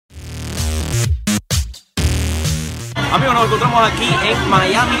Amigos, nos encontramos aquí en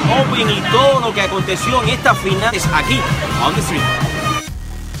Miami Open y todo lo que aconteció en esta final es aquí, on the street.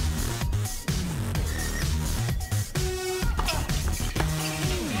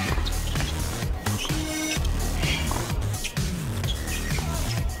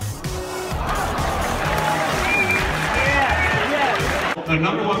 The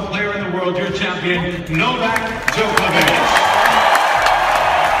number one player in the world, your champion, Novak Djokovic.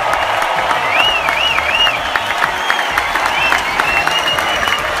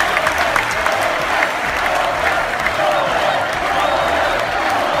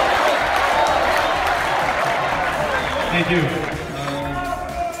 Thank you.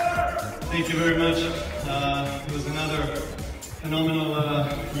 Thank you very much. It was another phenomenal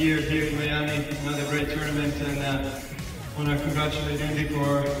year here in Miami, another great tournament, and I want to congratulate Andy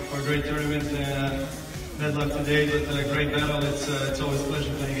for a great tournament. Bad luck today, but a great battle. It's always a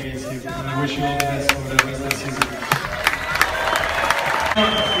pleasure playing against you, and I wish you all the best for the rest of the season.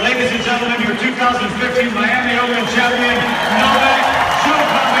 Ladies and gentlemen, your 2015 Miami Open champion, Novak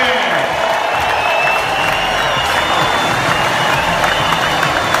Djokovic.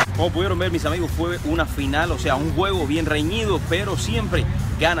 Como pudieron ver, mis amigos, fue una final, o sea, un juego bien reñido, pero siempre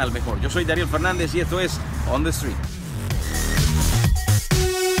gana el mejor. Yo soy Dariel Fernandez y esto es On the Street.